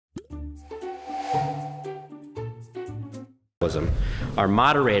Federalism. Our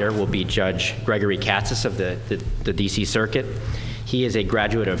moderator will be Judge Gregory Katsas of the D.C. Circuit. He is a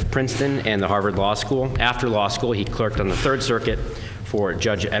graduate of Princeton and the Harvard Law School. After law school, he clerked on the Third Circuit for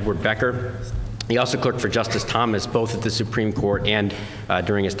Judge Edward Becker. He also clerked for Justice Thomas, both at the Supreme Court and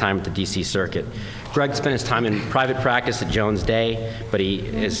during his time at the D.C. Circuit. Greg spent his time in private practice at Jones Day, but he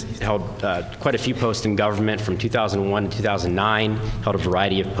has held quite a few posts in government from 2001 to 2009, held a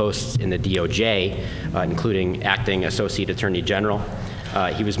variety of posts in the DOJ, including acting Associate Attorney General.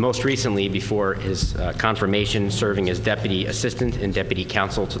 He was most recently, before his confirmation, serving as Deputy Assistant and Deputy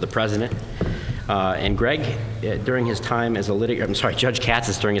Counsel to the President. And Greg, during his time as a litigator, Judge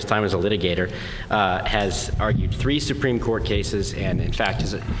Katsas, during his time as a litigator, has argued 3 Supreme Court cases and, in fact,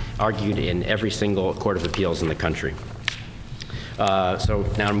 has argued in every single court of appeals in the country. So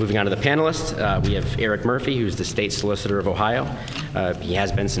now moving on to the panelists, we have Eric Murphy, who's the State Solicitor of Ohio. He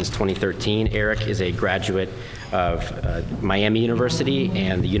has been since 2013. Eric is a graduate of Miami University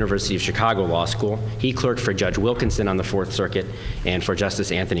and the University of Chicago Law School. He clerked for Judge Wilkinson on the Fourth Circuit and for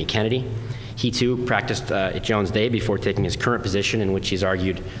Justice Anthony Kennedy. He, too, practiced at Jones Day before taking his current position, in which he's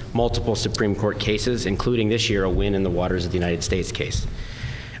argued multiple Supreme Court cases, including this year a win in the Waters of the United States case.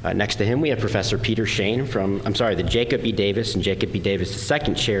 Next to him, we have Professor Peter Shane from, the Jacob E. Davis and Jacob E. Davis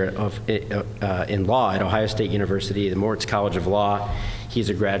II Chair in Law at Ohio State University, the Moritz College of Law. He's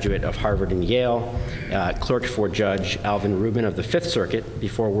a graduate of Harvard and Yale, clerked for Judge Alvin Rubin of the Fifth Circuit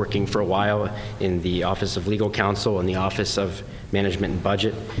before working for a while in the Office of Legal Counsel and the Office of Management and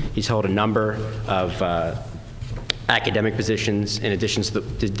Budget. He's held a number of academic positions in addition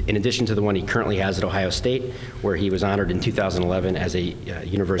to the one he currently has at Ohio State, where he was honored in 2011 as a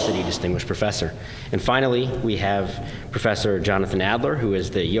University Distinguished Professor. And finally, we have Professor Jonathan Adler, who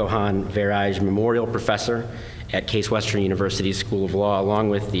is the Johann Verhage Memorial Professor at Case Western University School of Law, along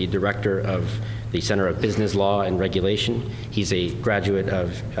with the Director of the Center of Business Law and Regulation. He's a graduate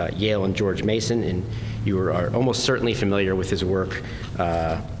of Yale and George Mason, and you are almost certainly familiar with his work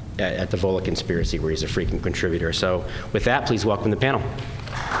at the Volokh Conspiracy, where he's a frequent contributor. So with that, please welcome the panel.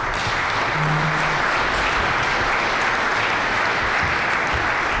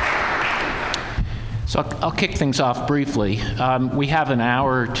 So I'll kick things off briefly. We have an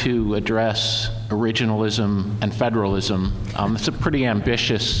hour to address originalism and federalism. It's a pretty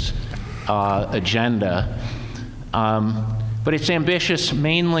ambitious agenda, but it's ambitious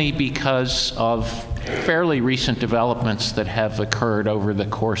mainly because of fairly recent developments that have occurred over the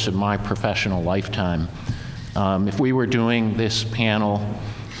course of my professional lifetime. If we were doing this panel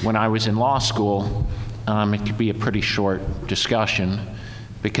when I was in law school, it could be a pretty short discussion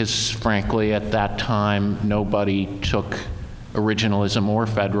because, frankly, at that time, nobody took originalism or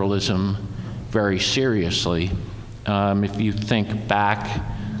federalism very seriously. If you think back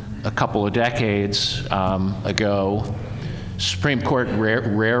a couple of decades ago, Supreme Court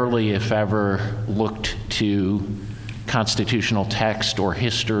rarely, if ever, looked to constitutional text or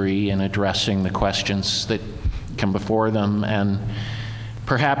history in addressing the questions that come before them, and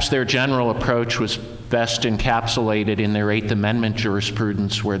perhaps their general approach was best encapsulated in their Eighth Amendment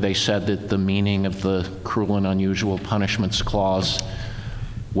jurisprudence, where they said that the meaning of the Cruel and Unusual Punishments Clause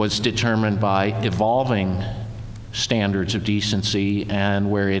was determined by evolving standards of decency, and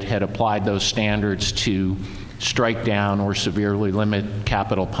where it had applied those standards to strike down or severely limit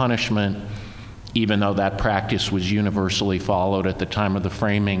capital punishment, even though that practice was universally followed at the time of the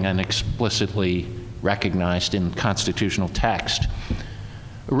framing and explicitly recognized in constitutional text.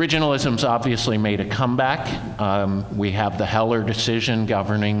 Originalism's obviously made a comeback. We have the Heller decision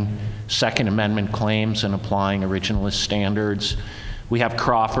governing Second Amendment claims and applying originalist standards. We have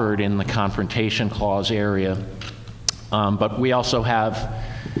Crawford in the Confrontation Clause area. But we also have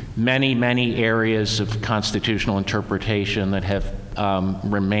many, many areas of constitutional interpretation that have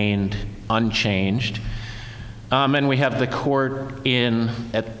remained unchanged. And we have the court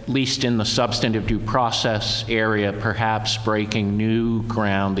at least in the substantive due process area, perhaps breaking new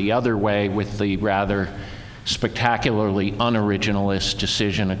ground the other way with the rather spectacularly unoriginalist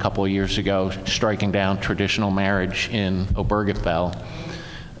decision a couple of years ago, striking down traditional marriage in Obergefell.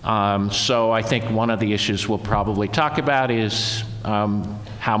 So I think one of the issues we'll probably talk about is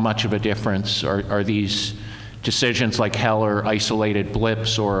how much of a difference are these decisions like Heller isolated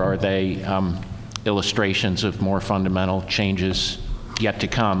blips, or are they illustrations of more fundamental changes yet to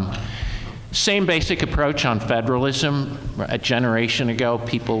come? Same basic approach on federalism. A generation ago,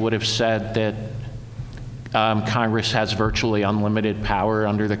 people would have said that Congress has virtually unlimited power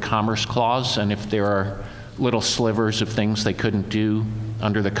under the Commerce Clause, and if there are little slivers of things they couldn't do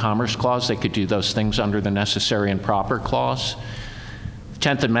under the Commerce Clause, they could do those things under the Necessary and Proper Clause.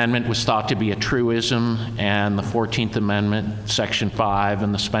 10th Amendment was thought to be a truism, and the 14th Amendment, Section 5,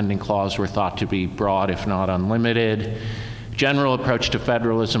 and the spending clause were thought to be broad, if not unlimited. General approach to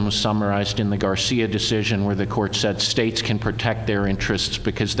federalism was summarized in the Garcia decision, where the court said states can protect their interests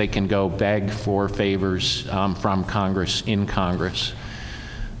because they can go beg for favors from Congress in Congress.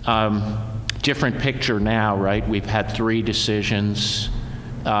 Different picture now, right? We've had 3 decisions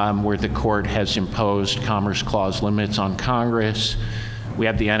where the court has imposed Commerce Clause limits on Congress. We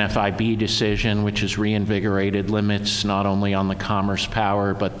have the NFIB decision, which has reinvigorated limits not only on the commerce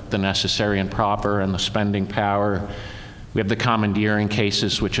power, but the necessary and proper and the spending power. We have the commandeering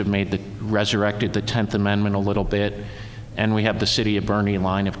cases, which have resurrected the 10th Amendment a little bit. And we have the City of Bernie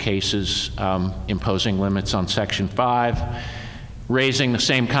line of cases imposing limits on Section 5, raising the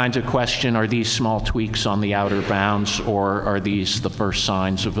same kinds of question: are these small tweaks on the outer bounds, or are these the first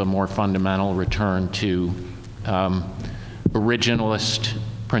signs of a more fundamental return to originalist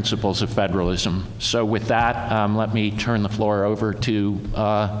principles of federalism? So with that, let me turn the floor over to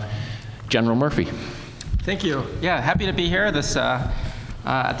General Murphy. Thank you. Yeah, happy to be here at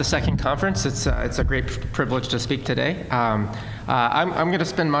the second conference. It's a great privilege to speak today. I'm going to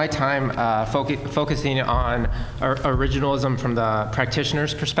spend my time focusing on originalism from the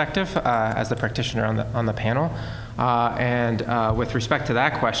practitioner's perspective, as the practitioner on the panel. And with respect to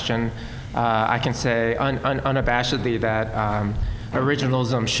that question, I can say unabashedly that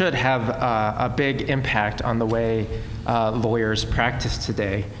originalism should have a big impact on the way lawyers practice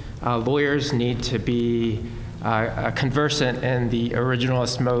today. Lawyers need to be conversant in the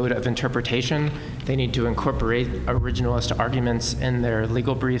originalist mode of interpretation. They need to incorporate originalist arguments in their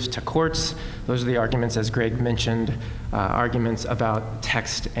legal briefs to courts. Those are the arguments, as Greg mentioned, arguments about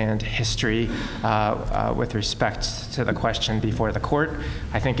text and history with respect to the question before the court.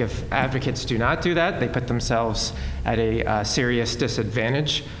 I think if advocates do not do that, they put themselves at a serious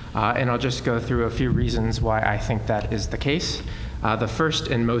disadvantage. And I'll just go through a few reasons why I think that is the case. The first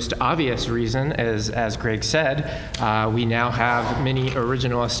and most obvious reason is, as Greg said, we now have many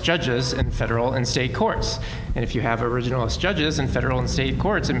originalist judges in federal and state courts. And if you have originalist judges in federal and state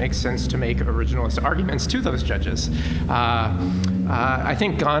courts, it makes sense to make originalist arguments to those judges. I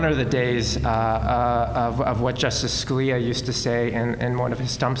think gone are the days of what Justice Scalia used to say in one of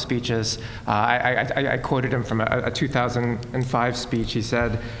his stump speeches. I quoted him from a 2005 speech. He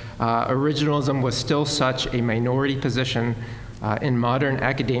said, "Originalism was still such a minority position in modern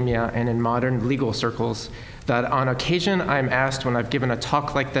academia and in modern legal circles that on occasion I'm asked when I've given a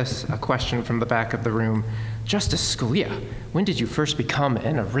talk like this a question from the back of the room, 'Justice Scalia, when did you first become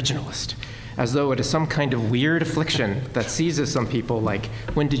an originalist?' As though it is some kind of weird affliction that seizes some people, like,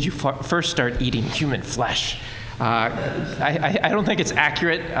 when did you first start eating human flesh?" I don't think it's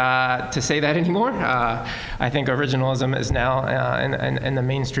accurate to say that anymore. I think originalism is now in the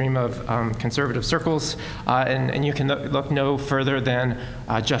mainstream of conservative circles, and you can look no further than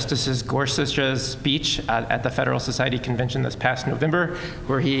Justice Gorsuch's speech at the Federal Society Convention this past November,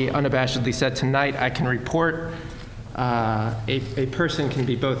 where he unabashedly said, "Tonight I can report a person can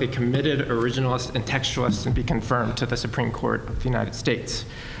be both a committed originalist and textualist and be confirmed to the Supreme Court of the United States."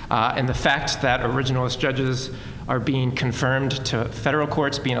 And the fact that originalist judges are being confirmed to federal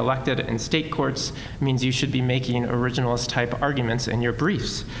courts, being elected in state courts, means you should be making originalist type arguments in your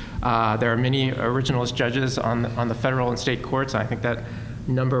briefs. There are many originalist judges on the federal and state courts. I think that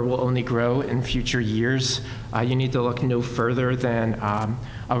number will only grow in future years. You need to look no further than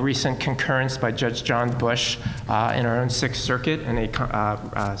a recent concurrence by Judge John Bush in our own Sixth Circuit in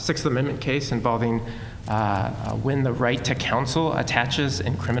a Sixth Amendment case involving when the right to counsel attaches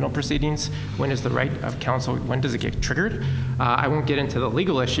in criminal proceedings. When is the right of counsel, when does it get triggered? I won't get into the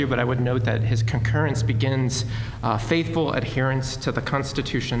legal issue, but I would note that his concurrence begins faithful adherence to the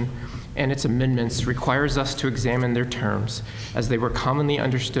Constitution and its amendments requires us to examine their terms as they were commonly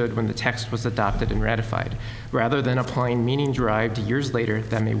understood when the text was adopted and ratified, rather than applying meaning derived years later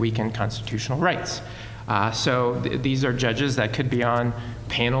that may weaken constitutional rights. So these are judges that could be on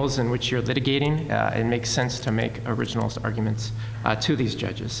panels in which you're litigating. It makes sense to make originalist arguments to these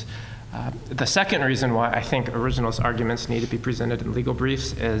judges. The second reason why I think originalist arguments need to be presented in legal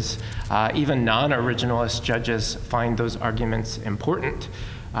briefs is even non-originalist judges find those arguments important.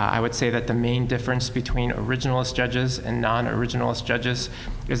 I would say that the main difference between originalist judges and non-originalist judges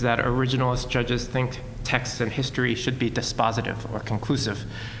is that originalist judges think text and history should be dispositive or conclusive.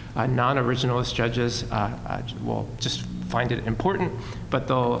 Non-originalist judges will just find it important, but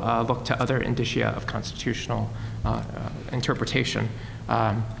they'll look to other indicia of constitutional interpretation.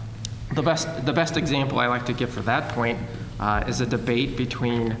 The best example I like to give for that point is a debate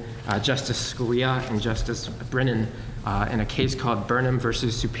between Justice Scalia and Justice Brennan in a case called Burnham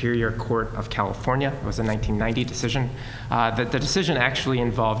versus Superior Court of California. It was a 1990 decision. The decision actually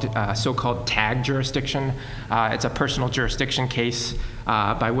involved so-called tag jurisdiction. It's a personal jurisdiction case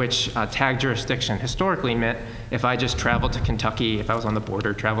by which tag jurisdiction historically meant if I just traveled to Kentucky, if I was on the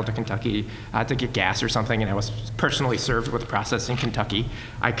border, traveled to Kentucky to get gas or something, and I was personally served with process in Kentucky,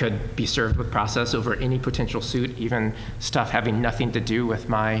 I could be served with process over any potential suit, even stuff having nothing to do with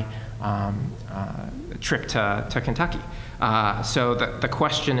my trip to Kentucky. So the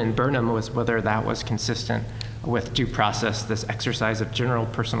question in Burnham was whether that was consistent with due process, this exercise of general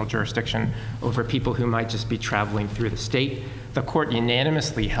personal jurisdiction over people who might just be traveling through the state. The court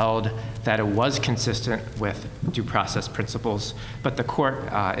unanimously held that it was consistent with due process principles, but the court,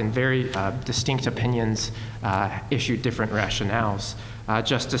 in very distinct opinions, issued different rationales.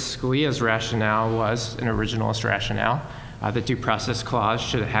 Justice Scalia's rationale was an originalist rationale. The due process clause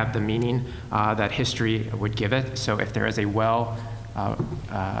should have the meaning that history would give it. So if there is a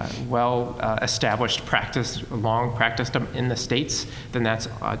established practice, long practiced in the states, then that's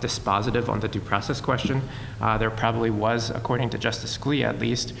dispositive on the due process question. There probably was, according to Justice Scalia at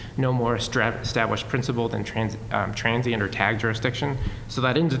least, no more established principle than transient or tag jurisdiction. So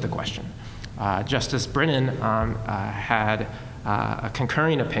that ended the question. Justice Brennan had a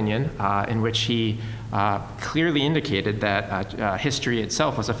concurring opinion in which he clearly indicated that history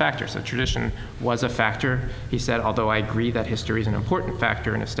itself was a factor. So tradition was a factor. He said, although I agree that history is an important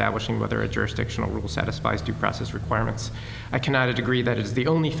factor in establishing whether a jurisdictional rule satisfies due process requirements, I cannot agree that it is the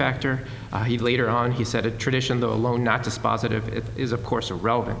only factor. Later on, he said, tradition, though alone not dispositive, it is of course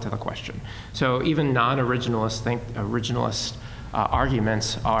irrelevant to the question. So even non-originalists think originalist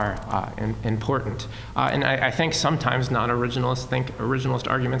arguments are important. And I think sometimes non-originalists think originalist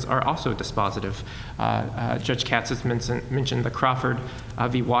arguments are also dispositive. Judge Katz has mentioned the Crawford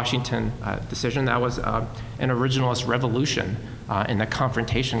v. Washington decision. That was an originalist revolution in the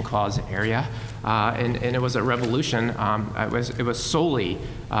Confrontation Clause area. And it was a revolution. It was solely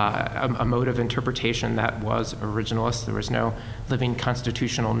a mode of interpretation that was originalist. There was no living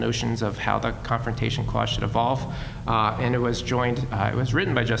constitutional notions of how the Confrontation Clause should evolve. And it was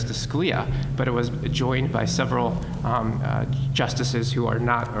written by Justice Scalia, but it was joined by several justices who are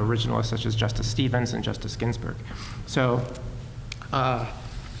not originalists, such as Justice Stevens and Justice Ginsburg. So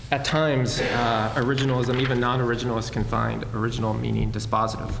at times, originalism, even non-originalists can find original meaning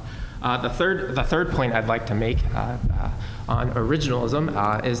dispositive. The third point I'd like to make on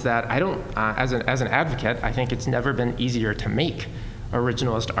originalism is that I don't, as an advocate, I think it's never been easier to make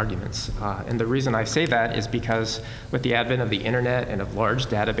originalist arguments. And the reason I say that is because with the advent of the internet and of large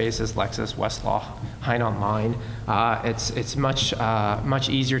databases, Lexis, Westlaw, Hein Online, it's much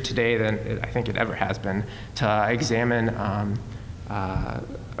easier today than I think it ever has been to examine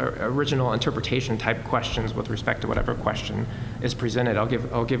original interpretation type questions with respect to whatever question is presented.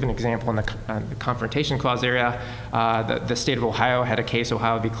 I'll give an example in the Confrontation Clause area. The state of Ohio had a case,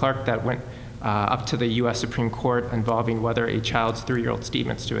 Ohio v. Clark, that went up to the U.S. Supreme Court involving whether a child's 3-year-old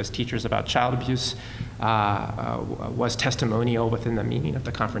statements to his teachers about child abuse was testimonial within the meaning of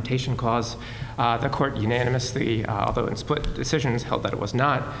the Confrontation Clause. The court unanimously, although in split decisions, held that it was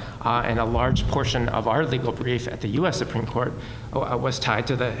not, and a large portion of our legal brief at the U.S. Supreme Court was tied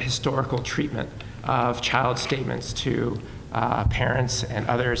to the historical treatment of child statements to parents and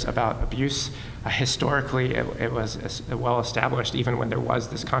others about abuse. Historically, it was well established, even when there was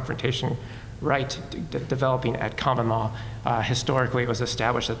this confrontation right developing at common law. Historically, it was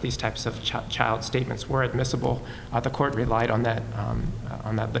established that these types of child statements were admissible. The court relied on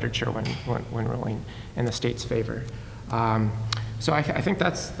that literature when ruling in the state's favor. So I think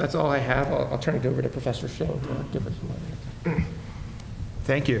that's all I have. I'll turn it over to Professor Shane to give us more.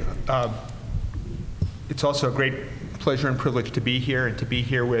 Thank you. It's also a great pleasure and privilege to be here, and to be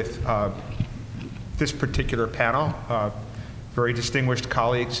here with this particular panel, very distinguished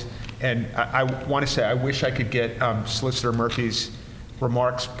colleagues. And I want to say I wish I could get Solicitor Murphy's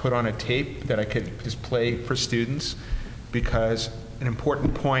remarks put on a tape that I could just play for students, because an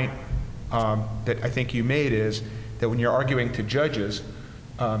important point that I think you made is that when you're arguing to judges,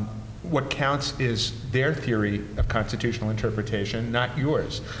 what counts is their theory of constitutional interpretation, not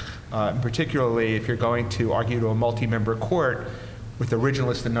yours. Particularly if you're going to argue to a multi-member court with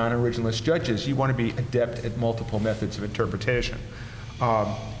originalist and non-originalist judges, you want to be adept at multiple methods of interpretation.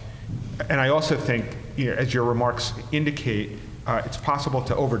 And I also think, as your remarks indicate, it's possible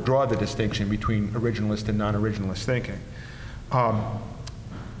to overdraw the distinction between originalist and non-originalist thinking.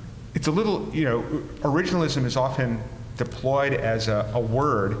 It's a little, originalism is often deployed as a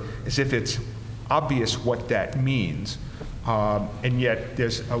word, as if it's obvious what that means. And yet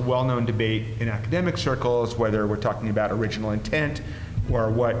there's a well-known debate in academic circles whether we're talking about original intent or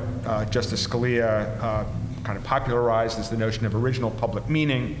what Justice Scalia kind of popularized as the notion of original public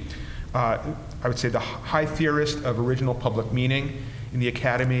meaning. I would say the high theorist of original public meaning in the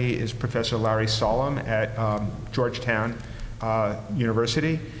academy is Professor Larry Solomon at Georgetown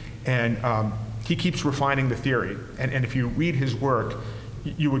University. And he keeps refining the theory. And if you read his work,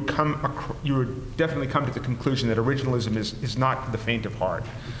 you would definitely come to the conclusion that originalism is not for the faint of heart.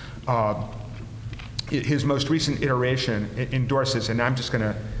 His most recent iteration endorses, and I'm just going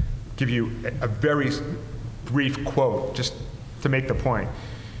to give you a very brief quote just to make the point.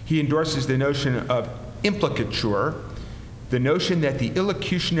 He endorses the notion of implicature, the notion that the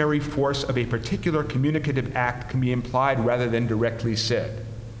illocutionary force of a particular communicative act can be implied rather than directly said.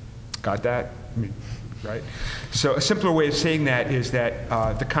 Got that? I mean, right? So a simpler way of saying that is that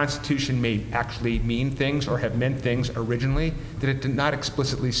the Constitution may actually mean things or have meant things originally that it did not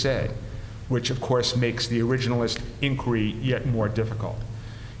explicitly say, which of course makes the originalist inquiry yet more difficult.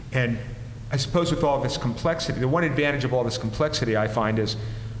 And I suppose with all this complexity, the one advantage of all this complexity I find is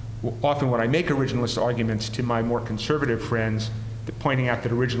often when I make originalist arguments to my more conservative friends, pointing out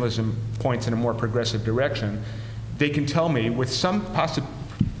that originalism points in a more progressive direction, they can tell me with some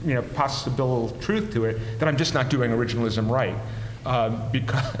possible truth to it that I'm just not doing originalism right.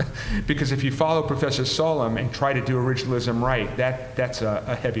 Because if you follow Professor Solomon and try to do originalism right, that's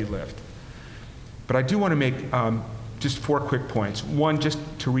a heavy lift. But I do want to make just 4 quick points. One, just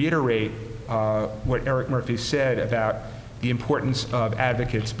to reiterate what Eric Murphy said about the importance of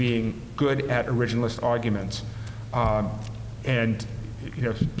advocates being good at originalist arguments. And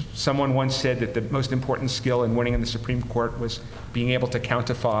someone once said that the most important skill in winning in the Supreme Court was being able to count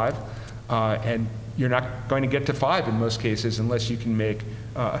to 5. And you're not going to get to 5 in most cases unless you can make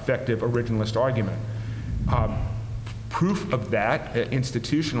effective originalist argument. Proof of that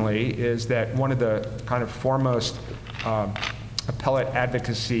institutionally is that one of the kind of foremost appellate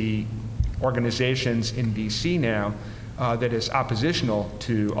advocacy organizations in DC now that is oppositional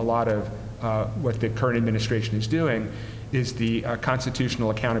to a lot of what the current administration is doing is the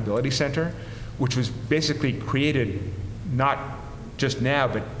Constitutional Accountability Center, which was basically created not just now,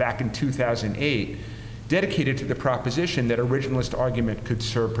 but back in 2008, dedicated to the proposition that originalist argument could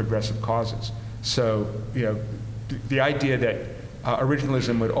serve progressive causes. So, the idea that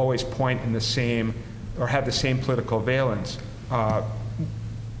originalism would always point in the same, or have the same political valence,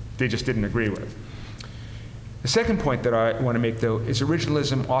 they just didn't agree with. The second point that I want to make, though, is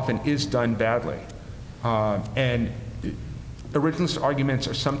originalism often is done badly. And originalist arguments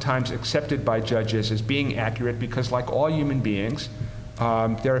are sometimes accepted by judges as being accurate because, like all human beings,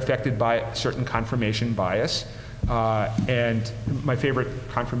 they're affected by a certain confirmation bias. And my favorite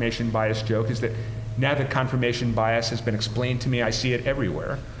confirmation bias joke is that now that confirmation bias has been explained to me, I see it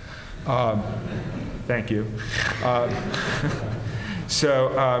everywhere. Thank you.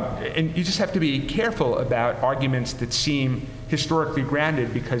 And you just have to be careful about arguments that seem historically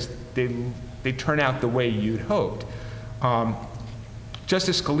grounded because they turn out the way you'd hoped.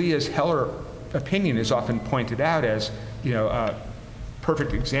 Justice Scalia's Heller opinion is often pointed out as, a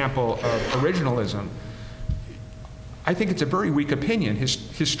perfect example of originalism. I think it's a very weak opinion.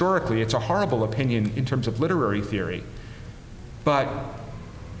 Historically, it's a horrible opinion in terms of literary theory. But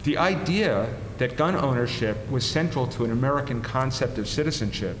the idea that gun ownership was central to an American concept of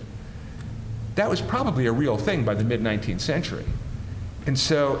citizenship, that was probably a real thing by the mid-19th century. And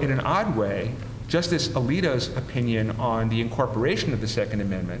so, in an odd way, Justice Alito's opinion on the incorporation of the Second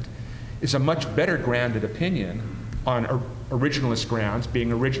Amendment is a much better grounded opinion on originalist grounds, being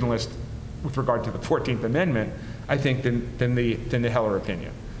originalist with regard to the 14th Amendment, I think, than the Heller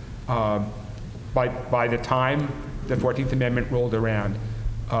opinion. By the time the 14th Amendment rolled around,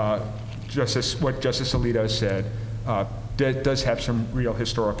 what Justice Alito said does have some real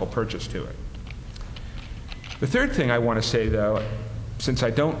historical purchase to it. The third thing I want to say, though, since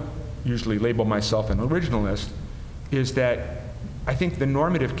I don't usually label myself an originalist, is that I think the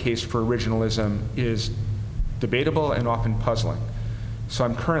normative case for originalism is debatable and often puzzling. So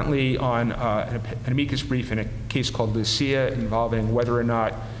I'm currently on an amicus brief in a case called Lucia involving whether or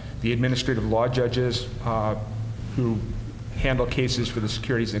not the administrative law judges who handle cases for the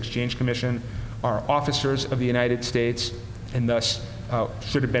Securities and Exchange Commission are officers of the United States and thus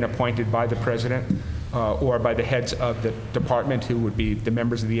should have been appointed by the president or by the heads of the department who would be the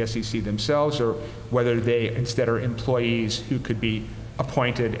members of the SEC themselves, or whether they instead are employees who could be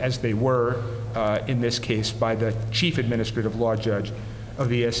appointed as they were in this case by the chief administrative law judge of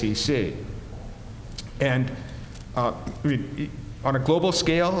the SEC. And on a global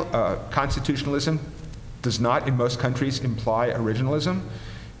scale, constitutionalism does not, in most countries, imply originalism.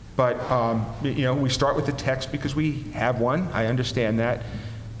 But we start with the text because we have one. I understand that.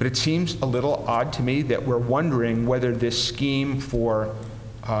 But it seems a little odd to me that we're wondering whether this scheme for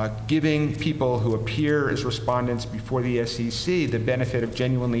giving people who appear as respondents before the SEC the benefit of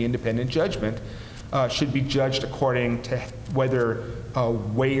genuinely independent judgment should be judged according to whether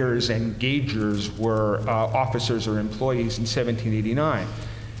weighers and gaugers were officers or employees in 1789.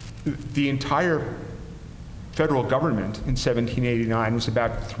 The entire federal government in 1789 was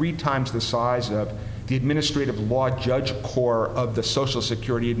about 3 times the size of the administrative law judge corps of the Social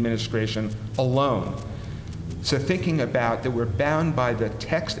Security Administration alone. So thinking about that we're bound by the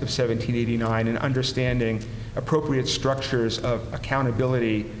text of 1789 and understanding appropriate structures of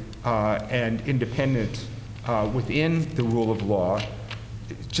accountability and independence within the rule of law,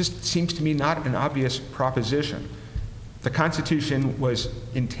 it just seems to me not an obvious proposition. The Constitution was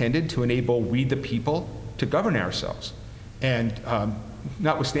intended to enable we the people to govern ourselves. And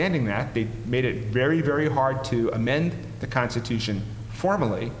notwithstanding that, they made it very, very hard to amend the Constitution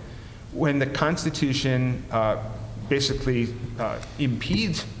formally. When the Constitution basically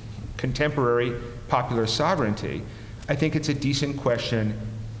impedes contemporary popular sovereignty, I think it's a decent question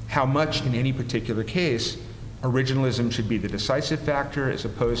how much in any particular case originalism should be the decisive factor as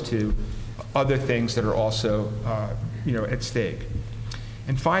opposed to other things that are also at stake.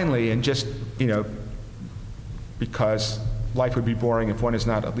 And finally, and just because life would be boring if one is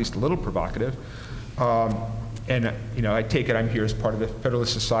not at least a little provocative, and I take it I'm here as part of the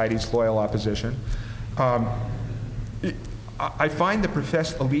Federalist Society's loyal opposition. I find the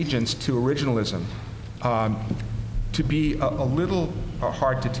professed allegiance to originalism to be a little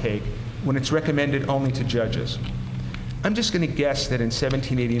hard to take when it's recommended only to judges. I'm just going to guess that in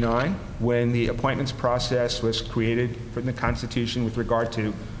 1789, when the appointments process was created from the Constitution with regard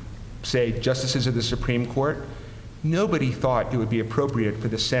to, say, justices of the Supreme Court, nobody thought it would be appropriate for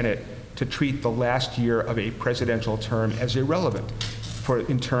the Senate to treat the last year of a presidential term as irrelevant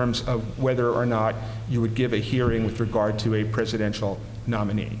in terms of whether or not you would give a hearing with regard to a presidential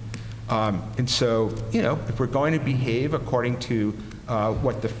nominee. And so, if we're going to behave according to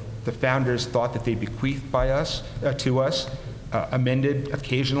what the founders thought that they bequeathed to us, amended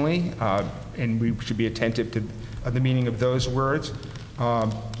occasionally, and we should be attentive to the meaning of those words,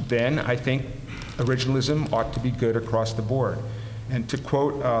 then I think originalism ought to be good across the board. And to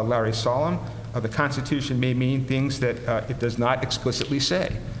quote Larry Solomon, the Constitution may mean things that it does not explicitly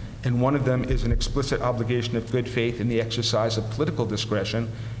say. And one of them is an explicit obligation of good faith in the exercise of political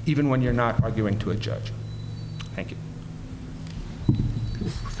discretion, even when you're not arguing to a judge. Thank you.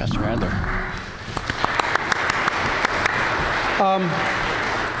 Professor Adler.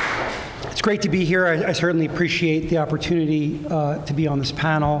 It's great to be here. I certainly appreciate the opportunity to be on this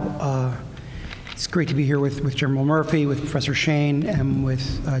panel. It's great to be here with General Murphy, with Professor Shane, and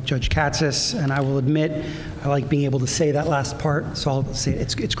with Judge Katsas. And I will admit, I like being able to say that last part, so I'll say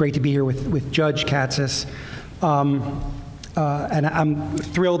it's great to be here with Judge Katsas. And I'm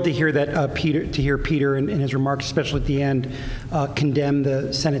thrilled to hear that Peter in his remarks, especially at the end, condemn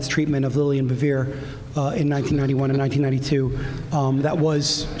the Senate's treatment of Lillian Bevere in 1991 and 1992. That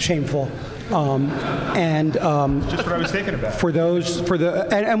was shameful. And just what I was thinking about.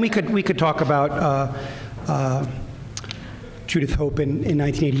 And we could talk about Judith Hope in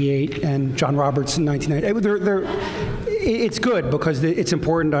 1988 and John Roberts in 1990. It's good because it's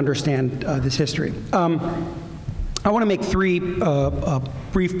important to understand this history. I want to make 3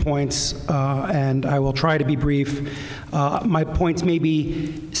 brief points, and I will try to be brief. My points may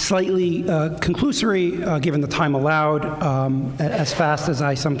be slightly conclusory, given the time allowed. As fast as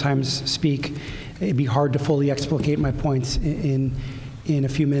I sometimes speak, it'd be hard to fully explicate my points in a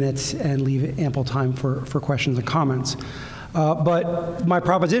few minutes and leave ample time for questions and comments. But my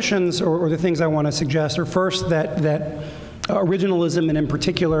propositions, or the things I want to suggest, are first that originalism, and in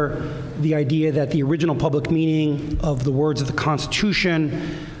particular, the idea that the original public meaning of the words of the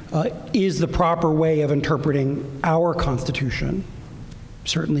Constitution is the proper way of interpreting our Constitution.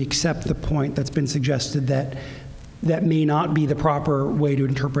 Certainly accept the point that's been suggested that that may not be the proper way to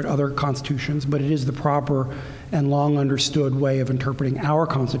interpret other constitutions, but it is the proper and long understood way of interpreting our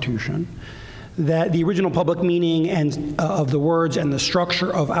Constitution. That the original public meaning of the words and the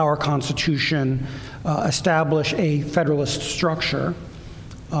structure of our Constitution establish a Federalist structure,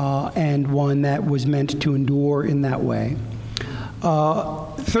 and one that was meant to endure in that way.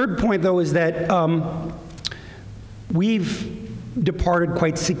 Third point, though, is that we've departed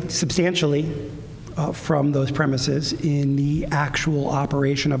quite substantially from those premises in the actual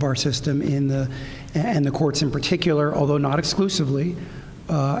operation of our system and the courts in particular, although not exclusively.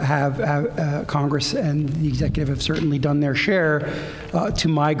 Congress and the executive have certainly done their share to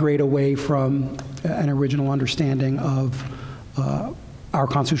migrate away from an original understanding of our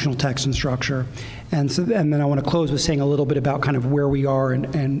constitutional text and structure. And then I want to close with saying a little bit about kind of where we are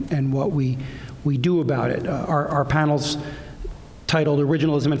and what we do about it. Our panel's titled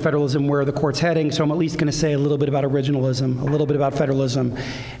Originalism and Federalism, Where are the Court's Heading? So I'm at least going to say a little bit about originalism, a little bit about federalism,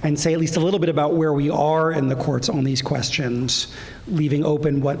 and say at least a little bit about where we are in the courts on these questions, leaving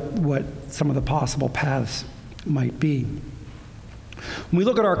open what some of the possible paths might be. When we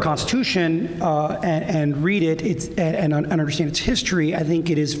look at our Constitution and read it and understand its history, I think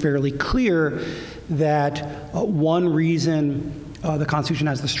it is fairly clear that one reason the Constitution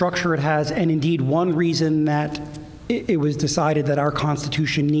has the structure it has, and indeed one reason that it was decided that our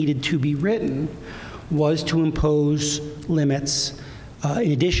Constitution needed to be written, was to impose limits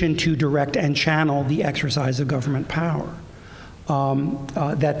in addition to direct and channel the exercise of government power.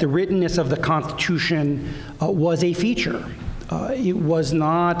 That the writtenness of the Constitution was a feature. It was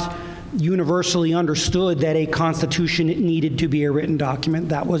not universally understood that a Constitution needed to be a written document.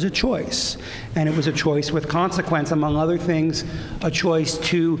 That was a choice. And it was a choice with consequence, among other things, a choice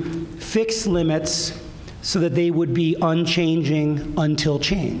to fix limits so that they would be unchanging until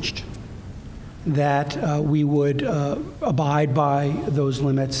changed. That we would abide by those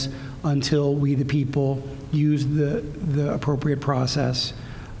limits until we, the people, use the appropriate process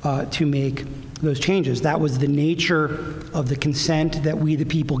to make those changes. That was the nature of the consent that we, the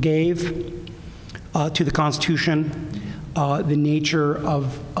people, gave to the Constitution, the nature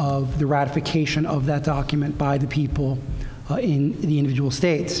of the ratification of that document by the people in the individual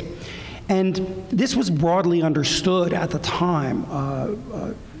states. And this was broadly understood at the time.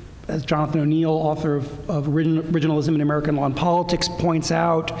 As Jonathan O'Neill, author of Originalism in American Law and Politics, points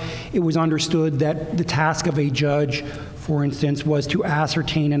out, it was understood that the task of a judge, for instance, was to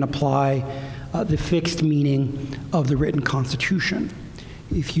ascertain and apply the fixed meaning of the written Constitution.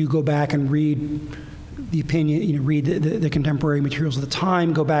 If you go back and read the opinion, read the contemporary materials of the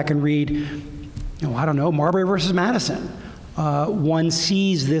time, go back and read, I don't know, Marbury versus Madison. One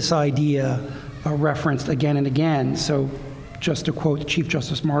sees this idea referenced again and again. So just to quote Chief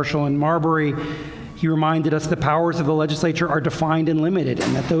Justice Marshall in Marbury, he reminded us the powers of the legislature are defined and limited,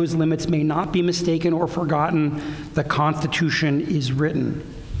 and that those limits may not be mistaken or forgotten. The Constitution is written.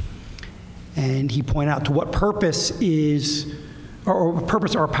 And he pointed out to what purpose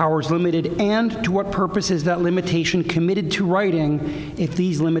are powers limited, and to what purpose is that limitation committed to writing if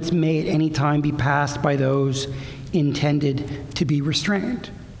these limits may at any time be passed by those intended to be restrained.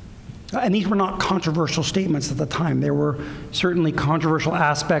 And these were not controversial statements at the time. There were certainly controversial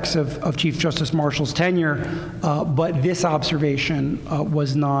aspects of Chief Justice Marshall's tenure, but this observation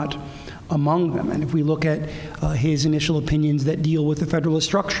was not among them. And if we look at his initial opinions that deal with the Federalist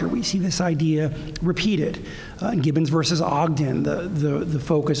structure, we see this idea repeated. In Gibbons versus Ogden, the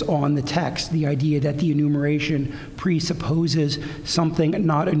focus on the text, the idea that the enumeration presupposes something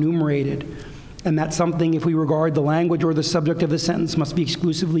not enumerated, and that something, if we regard the language or the subject of the sentence, must be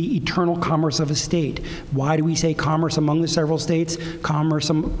exclusively eternal commerce of a state. Why do we say commerce among the several states? Commerce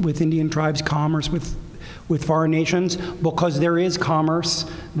with Indian tribes, commerce with foreign nations? Because there is commerce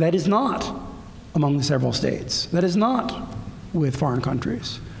that is not among the several states, that is not with foreign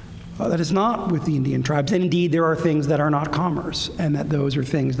countries, that is not with the Indian tribes. And indeed, there are things that are not commerce, and that those are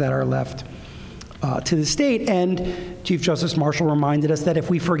things that are left to the state. And Chief Justice Marshall reminded us that if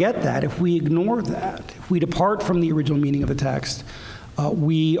we forget that, if we ignore that, if we depart from the original meaning of the text,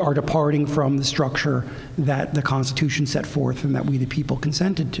 we are departing from the structure that the Constitution set forth and that we, the people,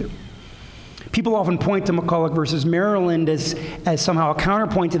 consented to. People often point to McCulloch versus Maryland as somehow a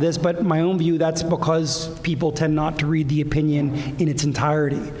counterpoint to this, but in my own view, that's because people tend not to read the opinion in its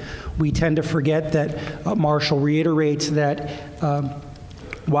entirety. We tend to forget that Marshall reiterates that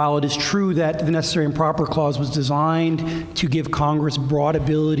while it is true that the Necessary and Proper Clause was designed to give Congress broad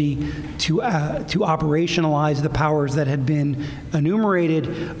ability to operationalize the powers that had been enumerated,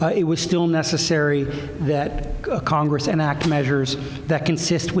 it was still necessary that Congress enact measures that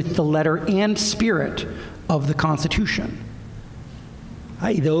consist with the letter and spirit of the Constitution.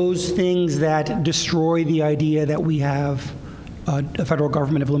 Those things that destroy the idea that we have a federal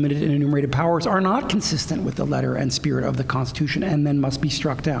government of limited and enumerated powers are not consistent with the letter and spirit of the Constitution, and then must be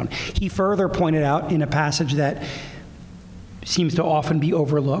struck down. He further pointed out in a passage that seems to often be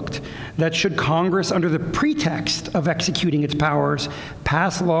overlooked, that should Congress, under the pretext of executing its powers,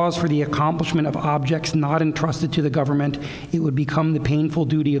 pass laws for the accomplishment of objects not entrusted to the government, it would become the painful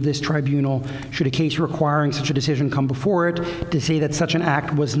duty of this tribunal, should a case requiring such a decision come before it, to say that such an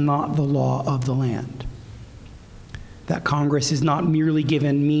act was not the law of the land. that Congress is not merely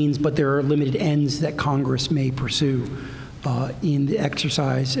given means, but there are limited ends that Congress may pursue in the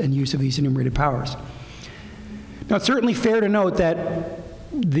exercise and use of these enumerated powers. Now, it's certainly fair to note that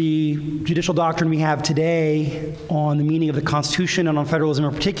the judicial doctrine we have today on the meaning of the Constitution and on federalism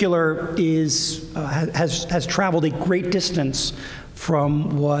in particular has traveled a great distance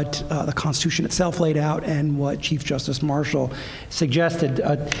from what the Constitution itself laid out and what Chief Justice Marshall suggested.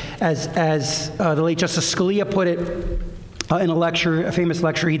 As the late Justice Scalia put it in a lecture, a famous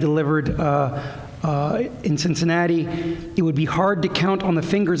lecture he delivered in Cincinnati, it would be hard to count on the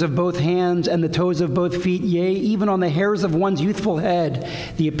fingers of both hands and the toes of both feet, yea, even on the hairs of one's youthful head,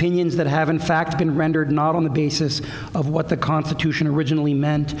 the opinions that have in fact been rendered not on the basis of what the Constitution originally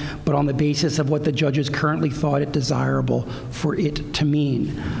meant, but on the basis of what the judges currently thought it desirable for it to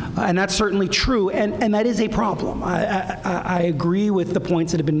mean. And that's certainly true, and that is a problem. I agree with the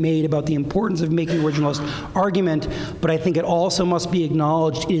points that have been made about the importance of making originalist argument, but I think it also must be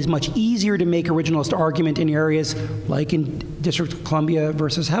acknowledged it is much easier to make originalist argument in areas like in District of Columbia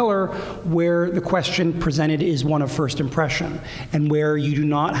versus Heller, where the question presented is one of first impression, and where you do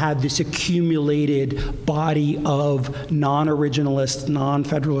not have this accumulated body of non-originalist,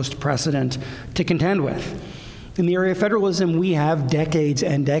 non-federalist precedent to contend with. In the area of federalism, we have decades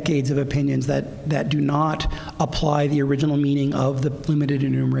and decades of opinions that do not apply the original meaning of the limited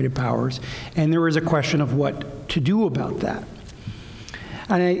and enumerated powers, and there is a question of what to do about that.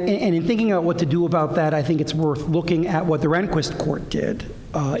 And in thinking about what to do about that, I think it's worth looking at what the Rehnquist Court did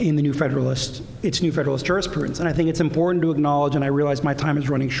in the New Federalist, its New Federalist jurisprudence. And I think it's important to acknowledge, and I realize my time is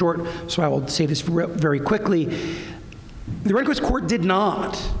running short, so I will say this very quickly. The Rehnquist Court did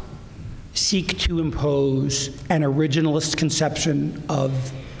not seek to impose an originalist conception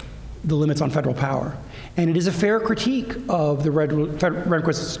of the limits on federal power. And it is a fair critique of the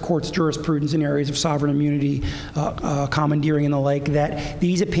Rehnquist Court's jurisprudence in areas of sovereign immunity, commandeering and the like, that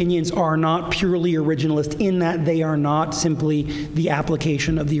these opinions are not purely originalist in that they are not simply the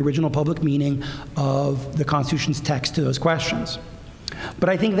application of the original public meaning of the Constitution's text to those questions. But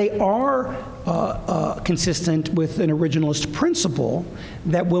I think they are consistent with an originalist principle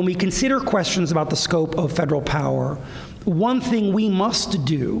that when we consider questions about the scope of federal power, one thing we must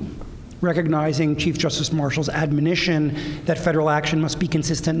do, recognizing Chief Justice Marshall's admonition that federal action must be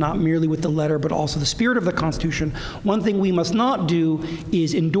consistent not merely with the letter but also the spirit of the Constitution, one thing we must not do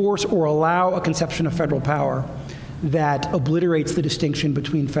is endorse or allow a conception of federal power that obliterates the distinction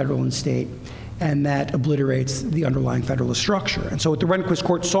between federal and state and that obliterates the underlying federalist structure. And so what the Rehnquist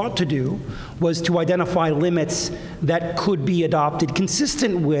Court sought to do was to identify limits that could be adopted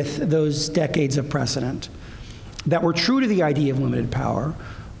consistent with those decades of precedent that were true to the idea of limited power,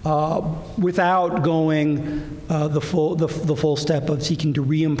 without going the full step of seeking to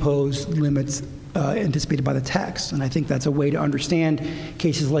reimpose limits anticipated by the text. And I think that's a way to understand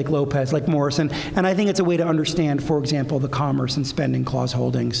cases like Lopez, like Morrison, and I think it's a way to understand, for example, the Commerce and Spending Clause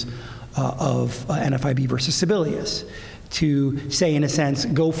holdings of NFIB versus Sebelius, to say, in a sense,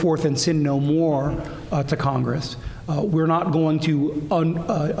 go forth and sin no more to Congress. We're not going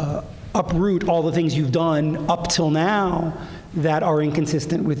to uproot all the things you've done up till now that are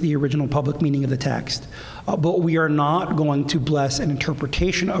inconsistent with the original public meaning of the text. But we are not going to bless an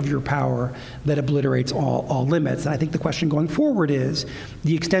interpretation of your power that obliterates all limits. And I think the question going forward is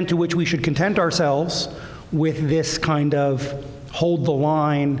the extent to which we should content ourselves with this kind of hold the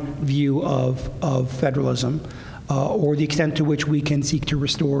line view of federalism, or the extent to which we can seek to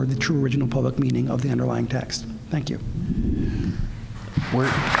restore the true original public meaning of the underlying text. Thank you.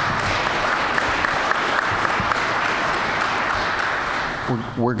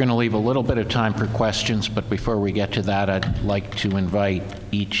 We're going to leave a little bit of time for questions, but before we get to that, I'd like to invite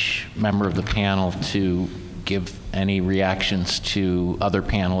each member of the panel to give any reactions to other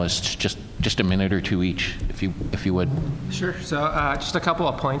panelists, just a minute or two each, if you would. Sure. So just a couple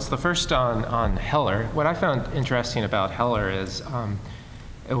of points. The first on Heller. What I found interesting about Heller is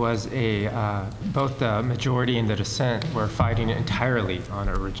it was both the majority and the dissent were fighting entirely on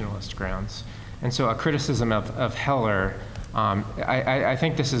originalist grounds. And so a criticism of Heller, I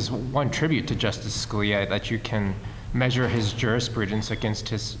think this is one tribute to Justice Scalia, that you can measure his jurisprudence against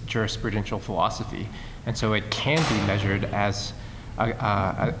his jurisprudential philosophy. And so it can be measured as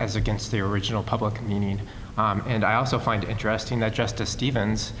against the original public meaning. And I also find it interesting that Justice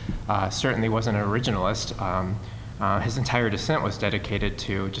Stevens certainly wasn't an originalist. His entire dissent was dedicated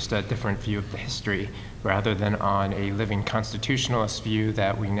to just a different view of the history, rather than on a living constitutionalist view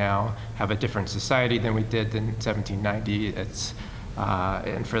that we now have a different society than we did in 1790.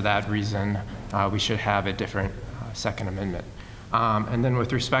 And for that reason, we should have a different Second Amendment. And then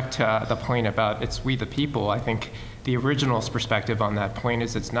with respect to the point about it's we the people, I think the originalist perspective on that point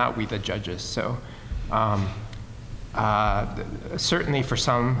is it's not we the judges. So certainly for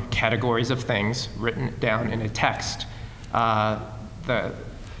some categories of things written down in a text, the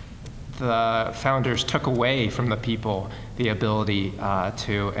founders took away from the people the ability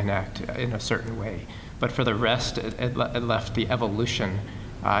to enact in a certain way. But for the rest, it left the evolution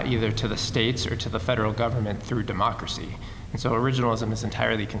either to the states or to the federal government through democracy. And so originalism is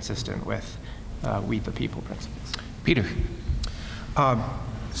entirely consistent with we the people principles. Peter.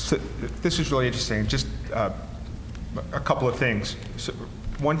 So this is really interesting. Just a couple of things. So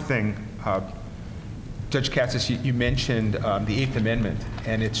one thing, Judge Katsas, you mentioned the Eighth Amendment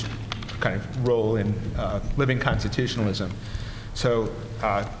and its kind of role in living constitutionalism. So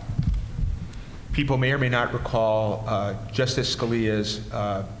people may or may not recall Justice Scalia's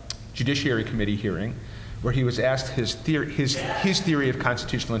Judiciary Committee hearing, where he was asked his theory of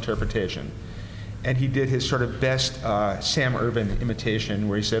constitutional interpretation. And he did his sort of best Sam Ervin imitation,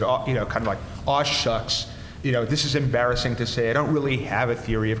 where he said, oh, you know, kind of like, aw shucks, you know, this is embarrassing to say. I don't really have a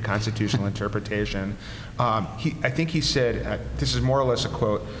theory of constitutional interpretation. I think he said, this is more or less a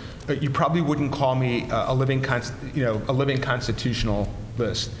quote, you probably wouldn't call me a living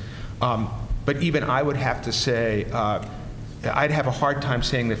constitutionalist. But even I would have to say, I'd have a hard time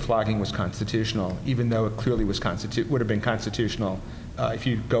saying that flogging was constitutional, even though it clearly was would have been constitutional if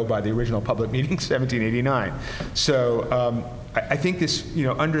you go by the original public meeting, 1789. So I think this, you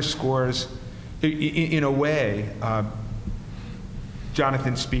know, underscores, in a way,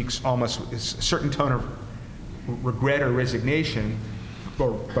 Jonathan speaks almost with a certain tone of regret or resignation,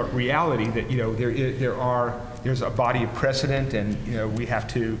 but reality that, you know, there's a body of precedent, and, you know, we have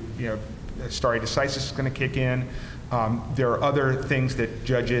to, you know, stare decisis is going to kick in. There are other things that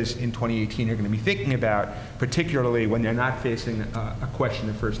judges in 2018 are going to be thinking about, particularly when they're not facing a question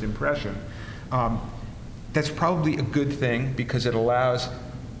of first impression. That's probably a good thing, because it allows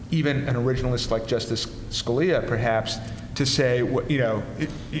even an originalist like Justice Scalia, perhaps, to say, you know,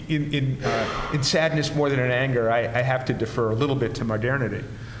 in sadness more than in anger, I have to defer a little bit to modernity.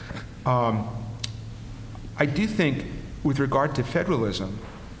 I do think, with regard to federalism,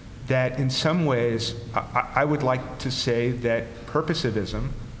 that in some ways, I would like to say that purposivism,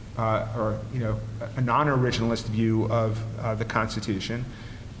 or, you know, a non-originalist view of the Constitution,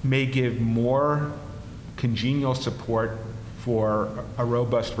 may give more congenial support for a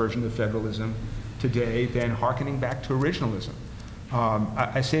robust version of federalism today than hearkening back to originalism.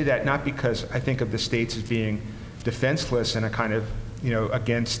 I say that not because I think of the states as being defenseless and a kind of, you know,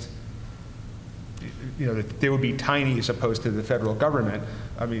 against, you know, that they would be tiny as opposed to the federal government.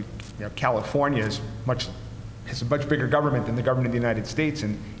 I mean, you know, California has a much bigger government than the government of the United States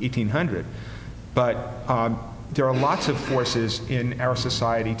in 1800. But there are lots of forces in our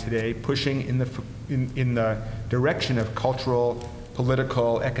society today pushing in the direction of cultural,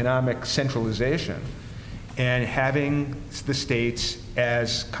 political, economic centralization, and having the states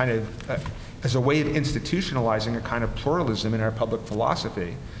as kind of as a way of institutionalizing a kind of pluralism in our public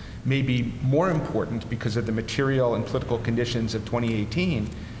philosophy may be more important because of the material and political conditions of 2018,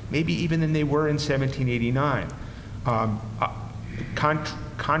 maybe even than they were in 1789.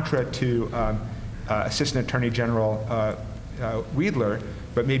 Contra to Assistant Attorney General Weidler,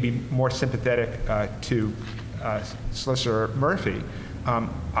 but maybe more sympathetic to Solicitor Murphy,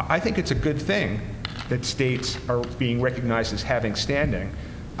 I think it's a good thing that states are being recognized as having standing.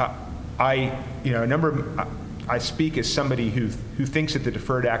 I speak as somebody who thinks that the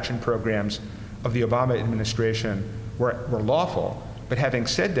deferred action programs of the Obama administration were lawful. But having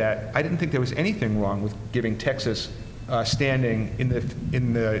said that, I didn't think there was anything wrong with giving Texas standing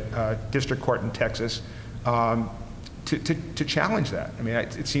in the district court in Texas to challenge that. I mean,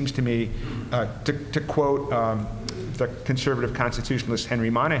 it seems to me, to quote the conservative constitutionalist Henry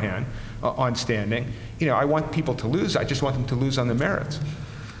Monahan on standing, you know, I want people to lose. I just want them to lose on the merits.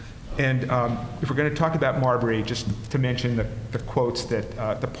 And if we're going to talk about Marbury, just to mention the quotes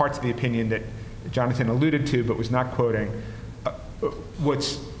that, the parts of the opinion that Jonathan alluded to but was not quoting,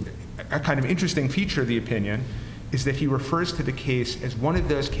 what's a kind of interesting feature of the opinion is that he refers to the case as one of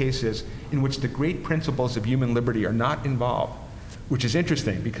those cases in which the great principles of human liberty are not involved, which is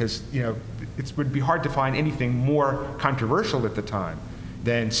interesting because, you know, it would be hard to find anything more controversial at the time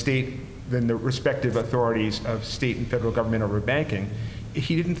than the respective authorities of state and federal government over banking.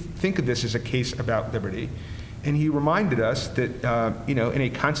 He didn't think of this as a case about liberty. And he reminded us that, you know, in a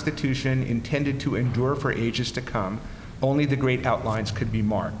constitution intended to endure for ages to come, only the great outlines could be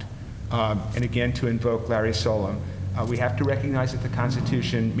marked. And again, to invoke Larry Solom, we have to recognize that the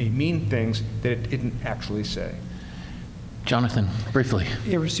Constitution may mean things that it didn't actually say. Jonathan, briefly.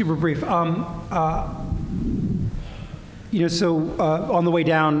 Yeah, we're super brief. So on the way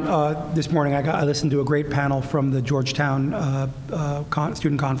down this morning, I listened to a great panel from the Georgetown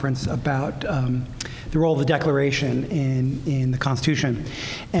student conference about the role of the Declaration in the Constitution,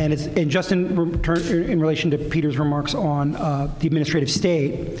 and just in relation to Peter's remarks on the administrative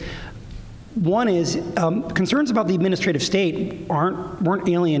state. One is concerns about the administrative state weren't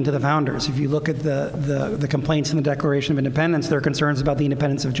alien to the founders. If you look at the complaints in the Declaration of Independence, there are concerns about the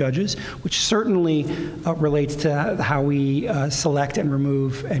independence of judges, which certainly relates to how we select and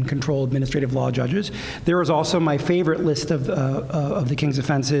remove and control administrative law judges. There is also my favorite list of the king's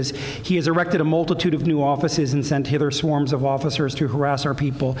offenses. He has erected a multitude of new offices and sent hither swarms of officers to harass our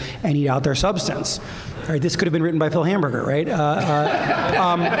people and eat out their substance. All right, this could have been written by Phil Hamburger, right?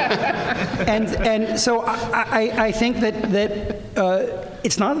 And so I think that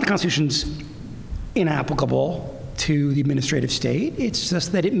it's not that the Constitution's inapplicable to the administrative state. It's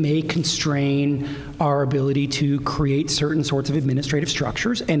just that it may constrain our ability to create certain sorts of administrative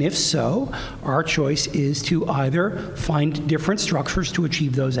structures. And if so, our choice is to either find different structures to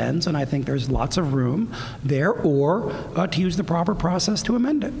achieve those ends, and I think there's lots of room there, or to use the proper process to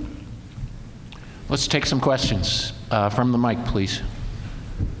amend it. Let's take some questions. From the mic, please.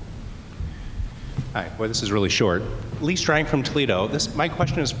 Hi, well, this is really short. Lee Strang from Toledo. My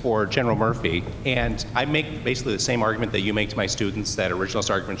question is for General Murphy, and I make basically the same argument that you make to my students, that originalist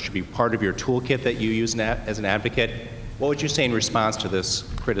arguments should be part of your toolkit that you use as an advocate. What would you say in response to this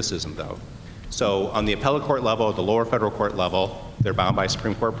criticism, though? So on the appellate court level, the lower federal court level, they're bound by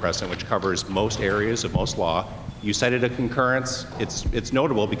Supreme Court precedent, which covers most areas of most law. You cited a concurrence. It's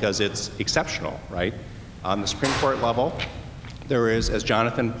notable because it's exceptional, right? On the Supreme Court level, there is, as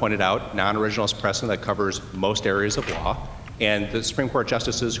Jonathan pointed out, non-originalist precedent that covers most areas of law. And the Supreme Court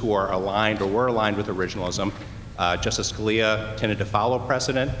justices who are aligned or were aligned with originalism, Justice Scalia tended to follow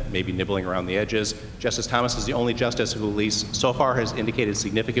precedent, maybe nibbling around the edges. Justice Thomas is the only justice who, at least so far, has indicated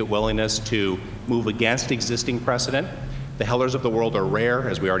significant willingness to move against existing precedent. The Hellers of the world are rare,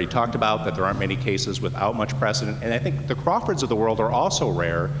 as we already talked about, that there aren't many cases without much precedent. And I think the Crawfords of the world are also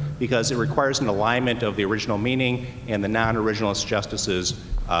rare because it requires an alignment of the original meaning and the non-originalist justices'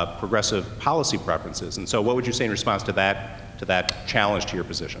 progressive policy preferences. And so what would you say in response to that challenge to your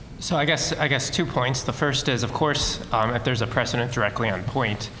position? So I guess 2 points. The first is, of course, if there's a precedent directly on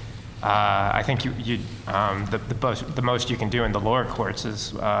point, I think the most you can do in the lower courts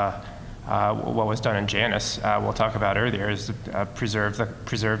is what was done in Janus, we'll talk about earlier, is preserve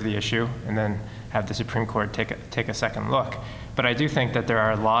the issue and then have the Supreme Court take a second look. But I do think that there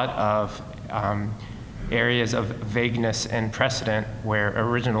are a lot of areas of vagueness and precedent where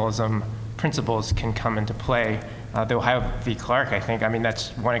originalism principles can come into play. The Ohio v. Clark, I mean,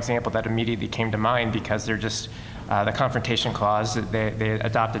 that's one example that immediately came to mind because they're just the confrontation clause, they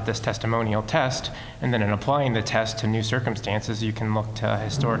adopted this testimonial test, and then in applying the test to new circumstances, you can look to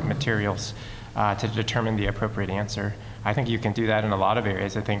historic materials to determine the appropriate answer. I think you can do that in a lot of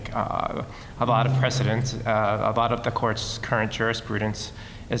areas. I think a lot of precedents, a lot of the court's current jurisprudence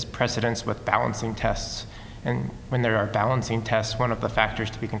is precedents with balancing tests. And when there are balancing tests, one of the factors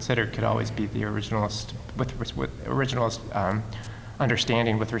to be considered could always be the originalist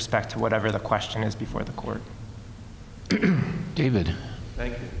understanding with respect to whatever the question is before the court. David.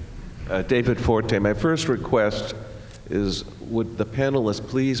 Thank you. David Forte. My first request is, would the panelists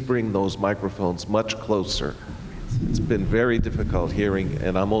please bring those microphones much closer? It's been very difficult hearing,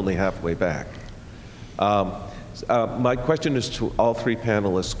 and I'm only halfway back. My question is to all three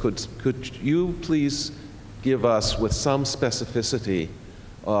panelists. Could you please give us, with some specificity,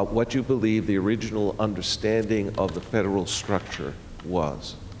 what you believe the original understanding of the federal structure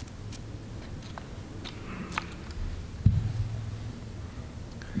was?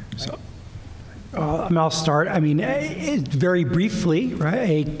 I'll start. I mean, very briefly,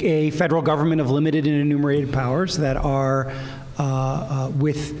 right? A federal government of limited and enumerated powers that are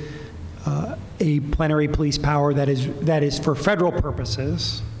with a plenary police power that is for federal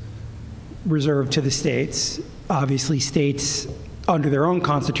purposes reserved to the states. Obviously, states under their own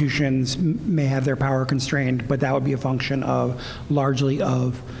constitutions may have their power constrained, but that would be a function of largely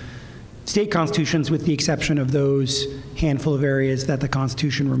of state constitutions, with the exception of those handful of areas that the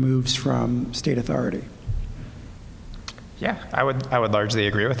Constitution removes from state authority. Yeah, I would largely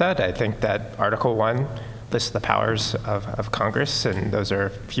agree with that. I think that Article 1 lists the powers of Congress, and those are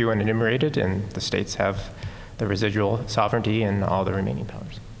few and enumerated, and the states have the residual sovereignty and all the remaining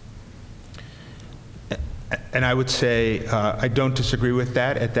powers. And I would say I don't disagree with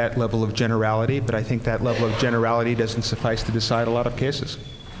that at that level of generality, but I think that level of generality doesn't suffice to decide a lot of cases.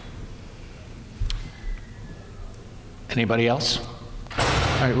 Anybody else?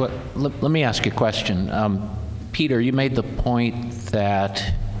 All right, well, let me ask you a question. Peter, you made the point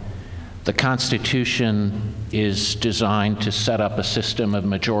that the Constitution is designed to set up a system of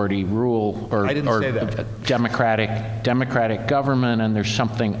majority rule or democratic government, and there's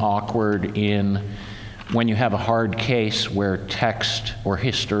something awkward in when you have a hard case where text or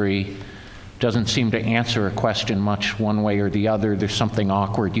history doesn't seem to answer a question much one way or the other. There's something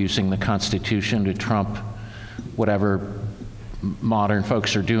awkward using the Constitution to trump whatever modern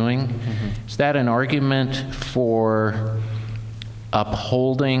folks are doing. Mm-hmm. Is that an argument for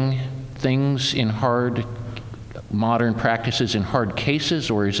upholding things in modern practices in hard cases,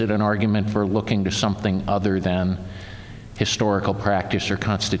 or is it an argument for looking to something other than historical practice or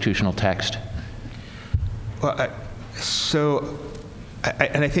constitutional text? Well,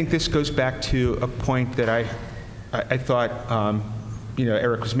 I think this goes back to a point that I thought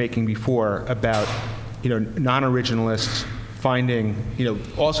Eric was making before about non-originalists finding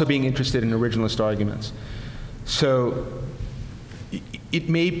also being interested in originalist arguments. So it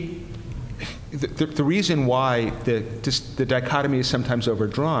may the reason why the dichotomy is sometimes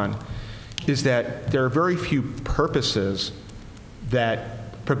overdrawn is that there are very few purposes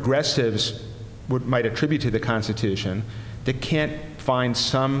that progressives might attribute to the Constitution that can't find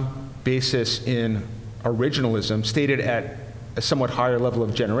some basis in originalism stated at a somewhat higher level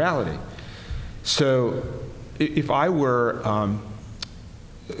of generality. So if I were,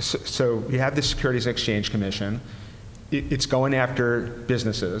 so you have the Securities and Exchange Commission, it's going after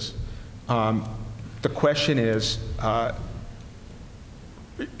businesses. The question is are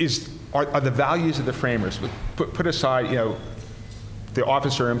the values of the framers, put aside, the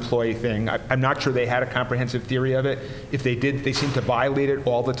officer-employee thing. I'm not sure they had a comprehensive theory of it. If they did, they seem to violate it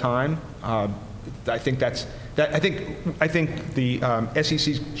all the time. I think the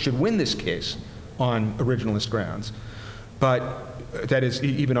SEC should win this case on originalist grounds, but that is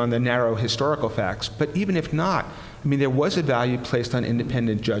even on the narrow historical facts. But even if not, I mean, there was a value placed on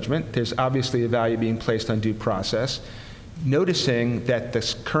independent judgment. There's obviously a value being placed on due process. Noticing that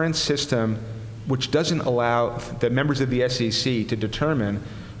this current system, which doesn't allow the members of the SEC to determine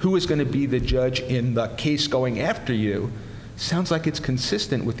who is going to be the judge in the case going after you, sounds like it's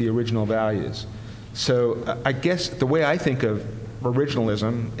consistent with the original values. So I guess the way I think of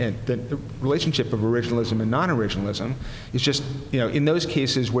originalism and the relationship of originalism and non-originalism is just, in those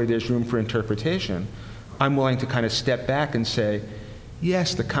cases where there's room for interpretation, I'm willing to kind of step back and say,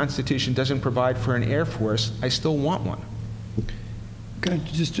 yes, the Constitution doesn't provide for an Air Force, I still want one. Can I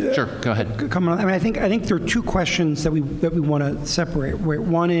just sure, go ahead. Come on. I mean, I think there are two questions that we want to separate.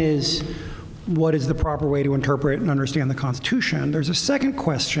 One is, what is the proper way to interpret and understand the Constitution? There's a second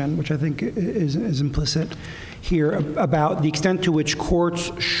question, which I think is implicit here, about the extent to which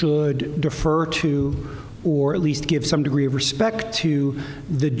courts should defer to, or at least give some degree of respect to,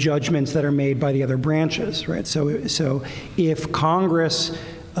 the judgments that are made by the other branches, right? So if Congress,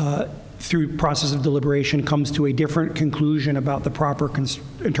 through process of deliberation, comes to a different conclusion about the proper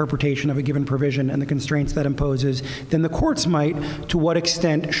interpretation of a given provision and the constraints that imposes, then the courts might. To what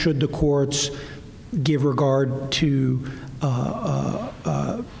extent should the courts give regard to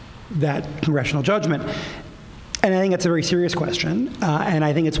that congressional judgment? And I think that's a very serious question, and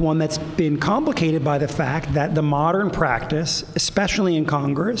I think it's one that's been complicated by the fact that the modern practice, especially in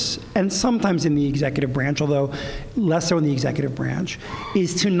Congress, and sometimes in the executive branch, although less so in the executive branch,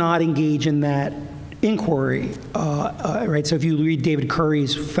 is to not engage in that inquiry, right? So if you read David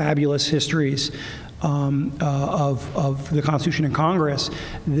Curry's fabulous histories of the Constitution and Congress,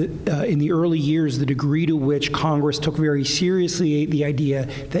 in the early years, the degree to which Congress took very seriously the idea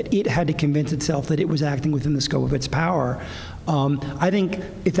that it had to convince itself that it was acting within the scope of its power. I think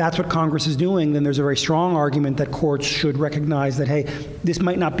if that's what Congress is doing, then there's a very strong argument that courts should recognize that, hey, this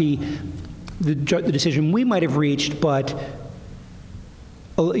might not be the decision we might have reached, but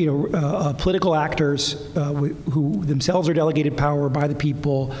political actors who themselves are delegated power by the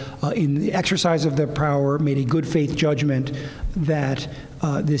people, in the exercise of their power, made a good faith judgment that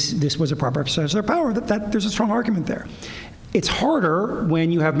this was a proper exercise of their power. That there's a strong argument there. It's harder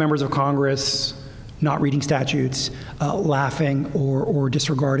when you have members of Congress not reading statutes, laughing or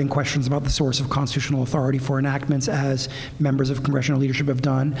disregarding questions about the source of constitutional authority for enactments, as members of congressional leadership have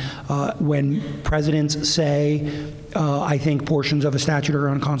done. When presidents say, I think portions of a statute are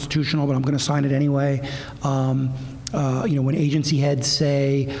unconstitutional, but I'm going to sign it anyway. When agency heads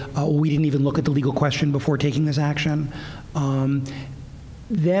say, we didn't even look at the legal question before taking this action.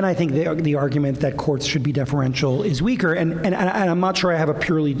 Then I think the argument that courts should be deferential is weaker. And I'm not sure I have a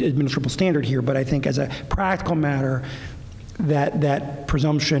purely administrable standard here, but I think as a practical matter, that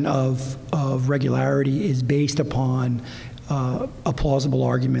presumption of regularity is based upon a plausible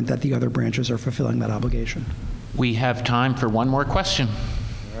argument that the other branches are fulfilling that obligation. We have time for one more question.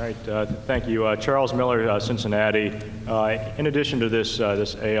 All right, thank you. Charles Miller, Cincinnati. In addition to this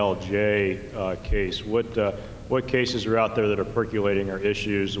ALJ case, what cases are out there that are percolating or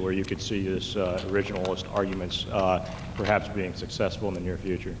issues where you could see this originalist arguments perhaps being successful in the near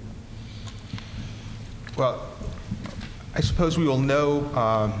future? Well, I suppose we will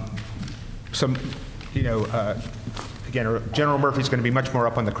know some, again, General Murphy's going to be much more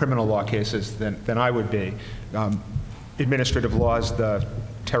up on the criminal law cases than I would be. Administrative law is the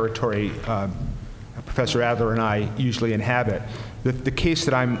territory Professor Adler and I usually inhabit. The case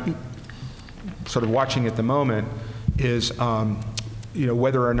that I'm sort of watching at the moment is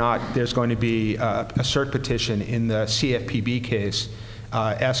whether or not there's going to be a cert petition in the CFPB case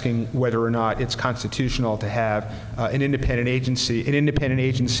asking whether or not it's constitutional to have an independent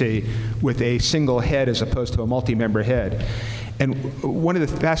agency with a single head as opposed to a multi-member head. And one of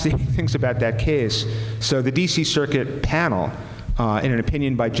the fascinating things about that case, so the DC Circuit panel, in an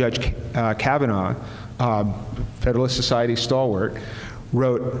opinion by Judge Kavanaugh, Federalist Society stalwart,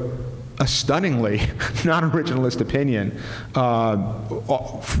 wrote a stunningly non-originalist opinion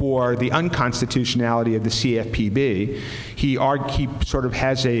for the unconstitutionality of the CFPB. He sort of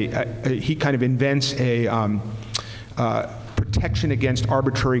has he kind of invents a protection against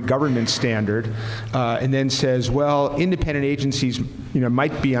arbitrary government standard, and then says, well, independent agencies,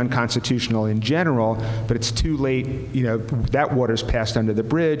 might be unconstitutional in general, but it's too late. That water's passed under the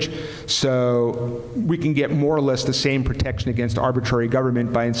bridge, so we can get more or less the same protection against arbitrary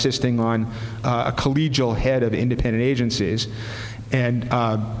government by insisting on a collegial head of independent agencies. And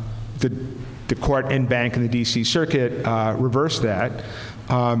the court en banc in the D.C. Circuit reversed that.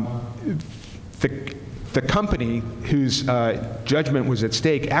 The company whose judgment was at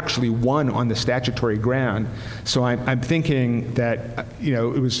stake actually won on the statutory ground. So I'm thinking that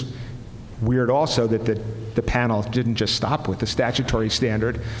it was weird also that the panel didn't just stop with the statutory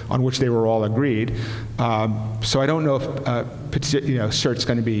standard on which they were all agreed. So I don't know if cert's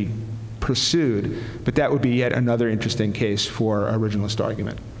going to be pursued, but that would be yet another interesting case for originalist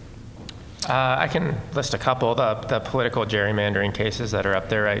argument. I can list a couple. The political gerrymandering cases that are up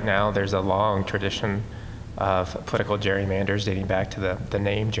there right now, there's a long tradition of political gerrymanders dating back to the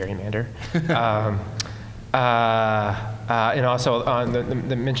name gerrymander. And also,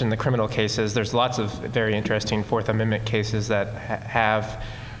 on mentioned the criminal cases, there's lots of very interesting Fourth Amendment cases that have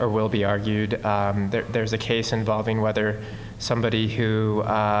or will be argued. There's a case involving whether somebody who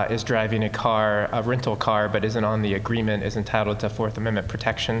is driving a rental car, but isn't on the agreement is entitled to Fourth Amendment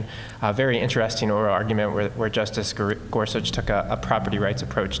protection. Very interesting oral argument where Justice Gorsuch took a property rights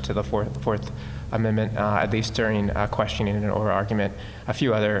approach to the Fourth Amendment, at least during questioning in an oral argument. A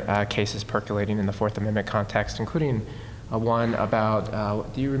few other cases percolating in the Fourth Amendment context, including one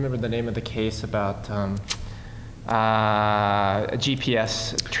about, do you remember the name of the case about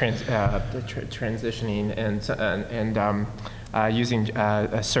GPS transitioning and using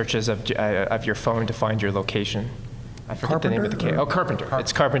searches of your phone to find your location? I forget the name of the case. Oh, Carpenter.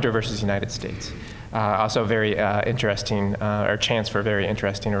 It's Carpenter versus United States. Also very interesting, or chance for very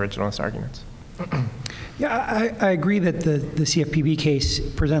interesting originalist arguments. Yeah, I agree that the CFPB case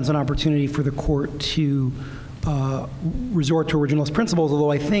presents an opportunity for the court to resort to originalist principles,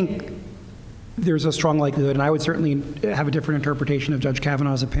 although I think there's a strong likelihood, and I would certainly have a different interpretation of Judge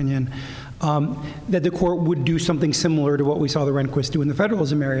Kavanaugh's opinion, that the court would do something similar to what we saw the Rehnquist do in the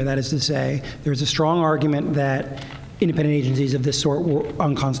federalism area. That is to say, there's a strong argument that independent agencies of this sort were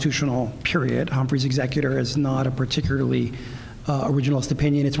unconstitutional, period. Humphrey's executor is not a particularly originalist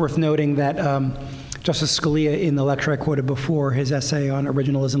opinion. It's worth noting that Justice Scalia, in the lecture I quoted before, his essay on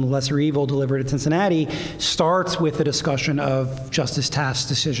Originalism, the Lesser Evil, delivered at Cincinnati, starts with a discussion of Justice Taft's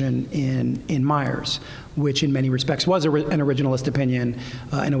decision in Myers, which in many respects was an originalist opinion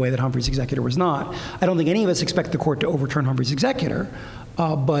in a way that Humphrey's executor was not. I don't think any of us expect the court to overturn Humphrey's executor,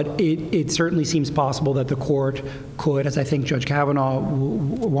 but it certainly seems possible that the court could, as I think Judge Kavanaugh,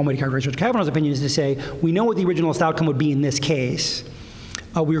 one way to characterize Judge Kavanaugh's opinion is to say, we know what the originalist outcome would be in this case.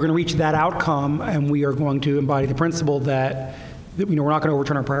 We are going to reach that outcome, and we are going to embody the principle that we're not going to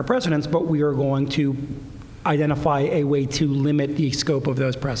overturn our prior precedents, but we are going to identify a way to limit the scope of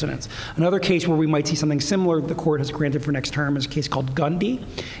those precedents. Another case where we might see something similar the court has granted for next term is a case called Gundy.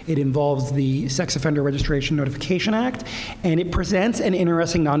 It involves the Sex Offender Registration Notification Act, and it presents an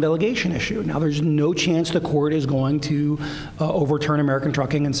interesting non-delegation issue. Now, there's no chance the court is going to overturn American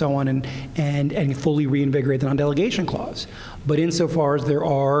trucking and so on and fully reinvigorate the non-delegation clause. But insofar as there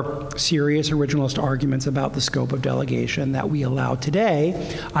are serious originalist arguments about the scope of delegation that we allow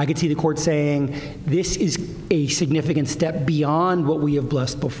today, I could see the court saying this is a significant step beyond what we have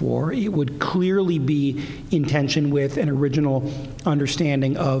blessed before. It would clearly be in tension with an original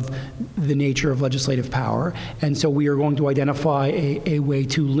understanding of the nature of legislative power. And so we are going to identify a way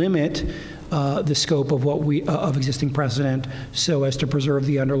to limit the scope of of existing precedent so as to preserve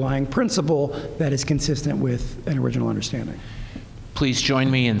the underlying principle that is consistent with an original understanding. Please join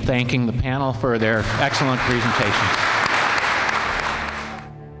me in thanking the panel for their excellent presentations.